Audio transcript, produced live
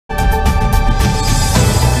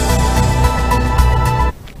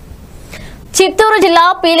చిత్తూరు జిల్లా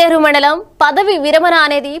పీలేరు మండలం పదవి విరమణ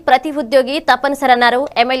అనేది ప్రతి ఉద్యోగి తప్పనిసరన్నారు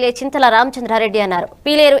ఎమ్మెల్యే చింతల రామచంద్రారెడ్డి అన్నారు.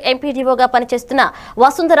 పీలేరు ఎంపీడీఓగా పనిచేస్తున్న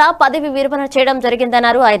వసుంధర పదవి విరమణ చేయడం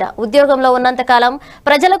జరిగిందన్నారు. ఆయన ఉద్యోగంలో ఉన్నంత కాలం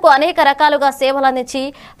ప్రజలకు అనేక రకాలుగా సేవలందించి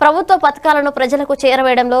ప్రభుత్వ పథకాలను ప్రజలకు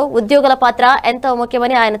చేరవేయడంలో ఉద్యోగుల పాత్ర ఎంతో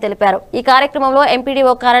ముఖ్యమని ఆయన తెలిపారు. ఈ కార్యక్రమంలో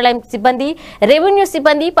ఎంపీడీఓ కార్యాలయం సిబ్బంది, రెవెన్యూ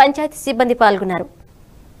సిబ్బంది, పంచాయతీ సిబ్బంది పాల్గొన్నారు.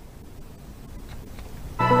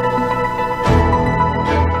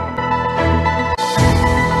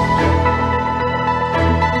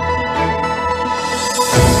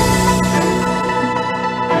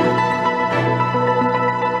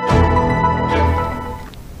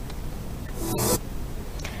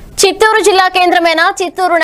 చిత్తూరు జిల్లా కేంద్రమైన చిత్తూరు